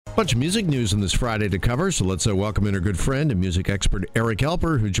Bunch of music news on this Friday to cover, so let's welcome in our good friend and music expert Eric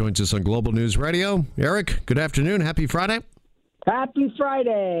Helper, who joins us on Global News Radio. Eric, good afternoon. Happy Friday. Happy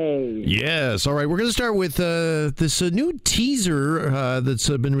Friday! Yes. All right. We're going to start with this new teaser that's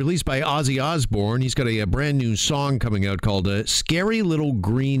been released by Ozzy Osbourne. He's got a brand new song coming out called Scary Little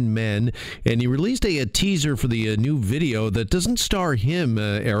Green Men. And he released a teaser for the new video that doesn't star him,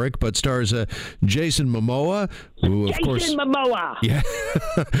 Eric, but stars Jason Momoa, who, of course... Jason Momoa! Yeah.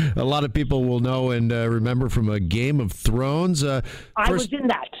 A lot of people will know and remember from Game of Thrones. I was in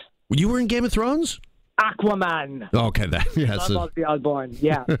that. You were in Game of Thrones? Aquaman. Okay, yes. Ozzy Osbourne.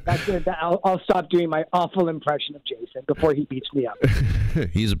 Yeah, that's it. I'll stop doing my awful impression of Jason before he beats me up.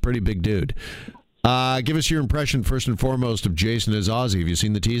 He's a pretty big dude. Give us your impression, first and foremost, of Jason as Ozzy. Have you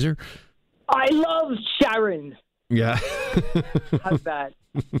seen the teaser? I love Sharon. Yeah. How's that?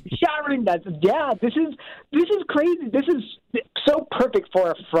 Sharon, this is crazy. This is so perfect for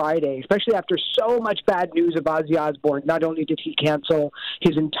a Friday, especially after so much bad news of Ozzy Osbourne. Not only did he cancel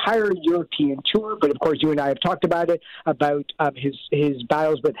his entire European tour, but of course you and I have talked about it, about his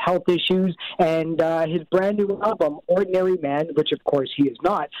battles with health issues, and his brand new album, Ordinary Man, which of course he is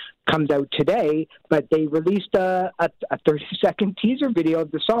not, comes out today, but they released a 30-second teaser video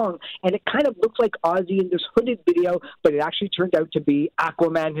of the song, and it kind of looks like Ozzy in this hooded video, but it actually turned out to be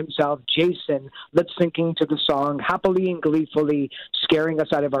Aquaman himself, Jason, lip-syncing to the song, happily and gleefully scaring us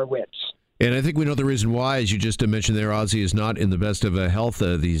out of our wits. And I think we know the reason why, as you just mentioned there, Ozzy is not in the best of health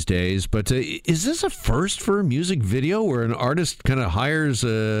these days. But is this a first for a music video where an artist kind of hires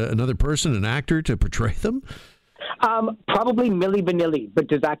another person, an actor, to portray them? Probably Milli Vanilli, but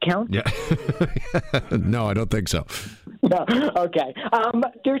does that count? Yeah. No, I don't think so. No. Okay.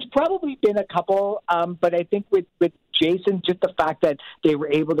 There's probably been a couple, but I think with Jason, just the fact that they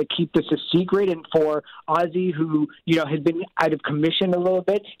were able to keep this a secret, and for Ozzy, who has been out of commission a little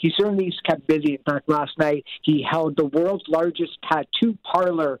bit, he certainly kept busy. In fact, last night he held the world's largest tattoo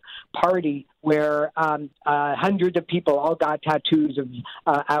parlor party, where hundreds of people all got tattoos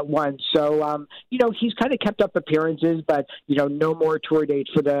at once. So he's kind of kept up appearances, but no more tour dates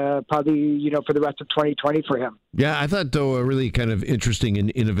for the rest of 2020 for him. Yeah, I thought, though, a really kind of interesting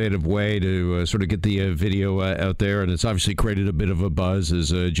and innovative way to sort of get the video out there, and it's obviously created a bit of a buzz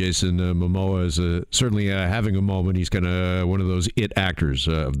as Jason Momoa is certainly having a moment. He's kind of one of those it actors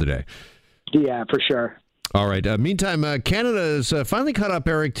of the day. Yeah, for sure. All right. Meantime, Canada has finally caught up,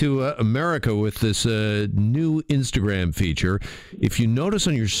 Eric, to America with this new Instagram feature. If you notice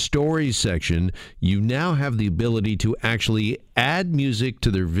on your stories section, you now have the ability to actually add music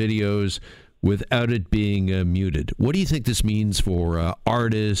to their videos without it being muted. What do you think this means for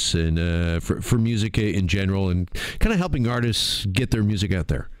artists and for music in general, and kind of helping artists get their music out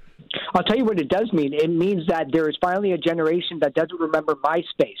there? I'll tell you what it does mean. It means that there is finally a generation that doesn't remember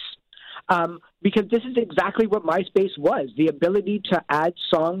MySpace. Because this is exactly what MySpace was. The ability to add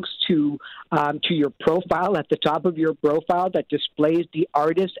songs to your profile, at the top of your profile, that displays the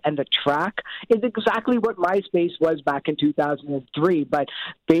artist and the track, is exactly what MySpace was back in 2003. But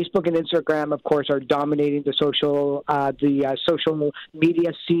Facebook and Instagram, of course, are dominating the social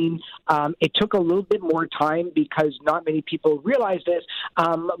media scene. It took a little bit more time because not many people realize this.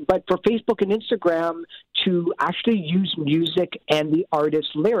 But for Facebook and Instagram to actually use music and the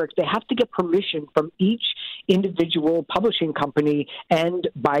artist's lyrics, they have to get permission from each individual publishing company and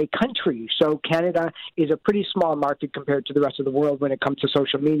by country. So Canada is a pretty small market compared to the rest of the world when it comes to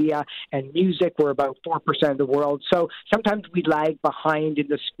social media and music. We're about 4% of the world. So sometimes we lag behind in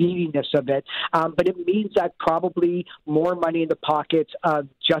the speediness of it. But it means that probably more money in the pockets of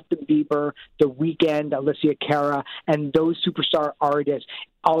Justin Bieber, The Weeknd, Alicia Cara, and those superstar artists.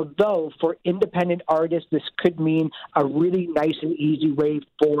 Although for independent artists, this could mean a really nice and easy way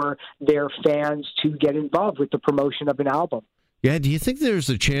for their fans to get involved with the promotion of an album. Yeah, do you think there's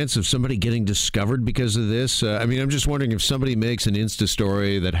a chance of somebody getting discovered because of this? I'm just wondering if somebody makes an Insta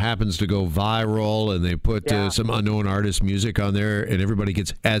story that happens to go viral and they put some unknown artist music on there, and everybody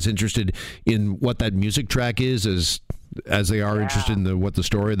gets as interested in what that music track is as they are interested in what the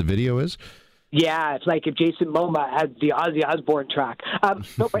story of the video is. Yeah, it's like if Jason Momoa had the Ozzy Osbourne track.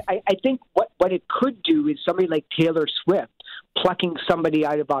 No, but I think what it could do is somebody like Taylor Swift plucking somebody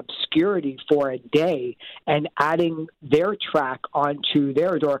out of obscurity for a day and adding their track onto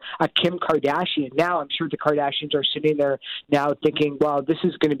theirs, or a Kim Kardashian. Now I'm sure the Kardashians are sitting there now thinking, well, this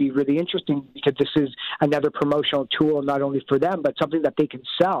is going to be really interesting because this is another promotional tool, not only for them, but something that they can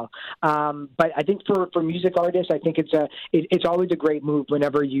sell. But I think for music artists, I think it's always a great move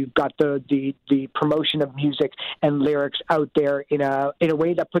whenever you've got the promotion of music and lyrics out there in a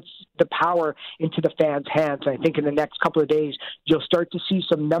way that puts the power into the fans' hands. I think in the next couple of days, you'll start to see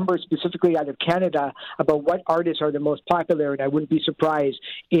some numbers specifically out of Canada about what artists are the most popular. And I wouldn't be surprised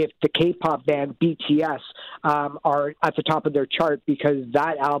if the K-pop band BTS are at the top of their chart, because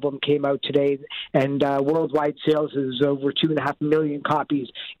that album came out today, and worldwide sales is over 2.5 million copies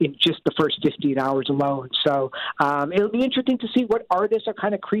in just the first 15 hours alone. So it'll be interesting to see what artists are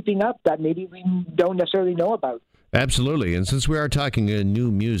kind of creeping up that maybe we don't necessarily know about. Absolutely. And since we are talking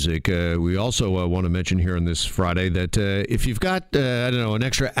new music, we also want to mention here on this Friday that if you've got, an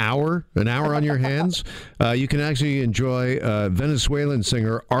extra hour on your hands, you can actually enjoy Venezuelan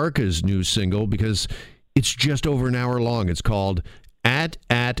singer Arca's new single, because it's just over an hour long. It's called At,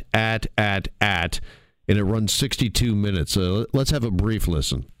 and it runs 62 minutes. Let's have a brief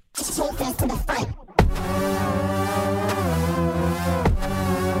listen.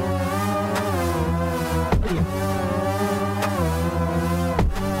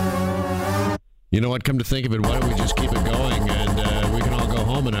 You know what? Come to think of it, why don't we just keep it going, and we can all go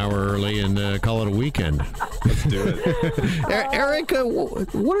home an hour early and call it a weekend. Let's do it. Eric,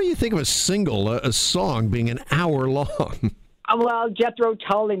 what do you think of a single, a song being an hour long? Well, Jethro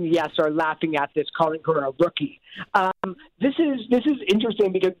Tull and Yes are laughing at this, calling her a rookie. This is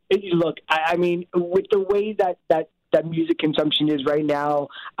interesting because, look, I mean, with the way that music consumption is right now,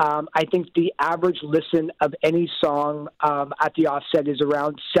 I think the average listen of any song at the offset is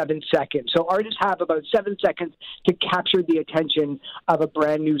around 7 seconds. So artists have about 7 seconds to capture the attention of a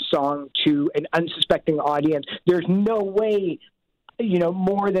brand new song to an unsuspecting audience. There's no way,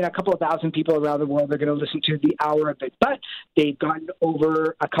 more than a couple of thousand people around the world are going to listen to the hour of it. But they've gotten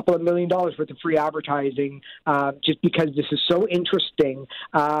over a couple of $1 million worth of free advertising just because this is so interesting.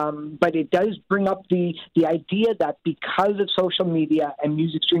 But it does bring up the idea that because of social media and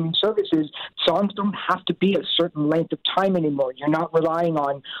music streaming services, songs don't have to be a certain length of time anymore. You're not relying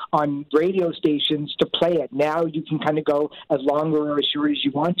on radio stations to play it. Now you can kind of go as long or as short as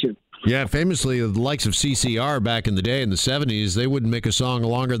you want to. Yeah, famously, the likes of CCR back in the day in the 70s, they wouldn't make a song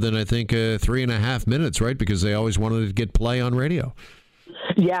longer than, I think, 3.5 minutes, right? Because they always wanted to get play on radio.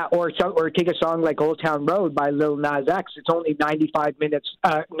 Yeah, or take a song like Old Town Road by Lil Nas X. It's only 95 minutes.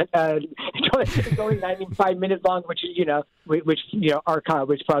 It's only 95 minutes long, which is Arca,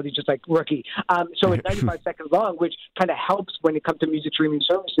 which is probably just like rookie. So it's 95 seconds long, which kind of helps when it comes to music streaming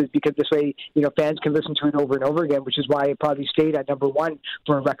services, because this way fans can listen to it over and over again, which is why it probably stayed at number one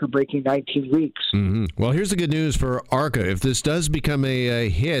for a record-breaking 19 weeks. Mm-hmm. Well, here's the good news for Arca. If this does become a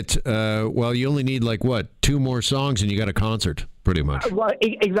hit, you only need 2 more songs and you got a concert. Pretty much. Well,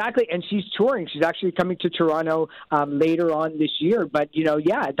 exactly. And she's touring. She's actually coming to Toronto later on this year. But,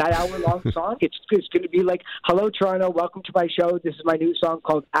 that hour-long song, it's going to be like, hello, Toronto, welcome to my show. This is my new song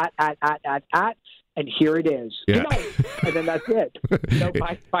called At, and here it is. Yeah. And then that's it.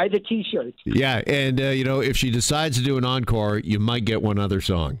 Buy the T-shirts. Yeah, and, if she decides to do an encore, you might get one other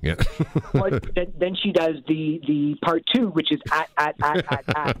song. Yeah. Well, then she does the part 2, which is at.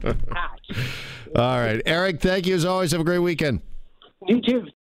 All right. Eric, thank you as always. Have a great weekend. You too.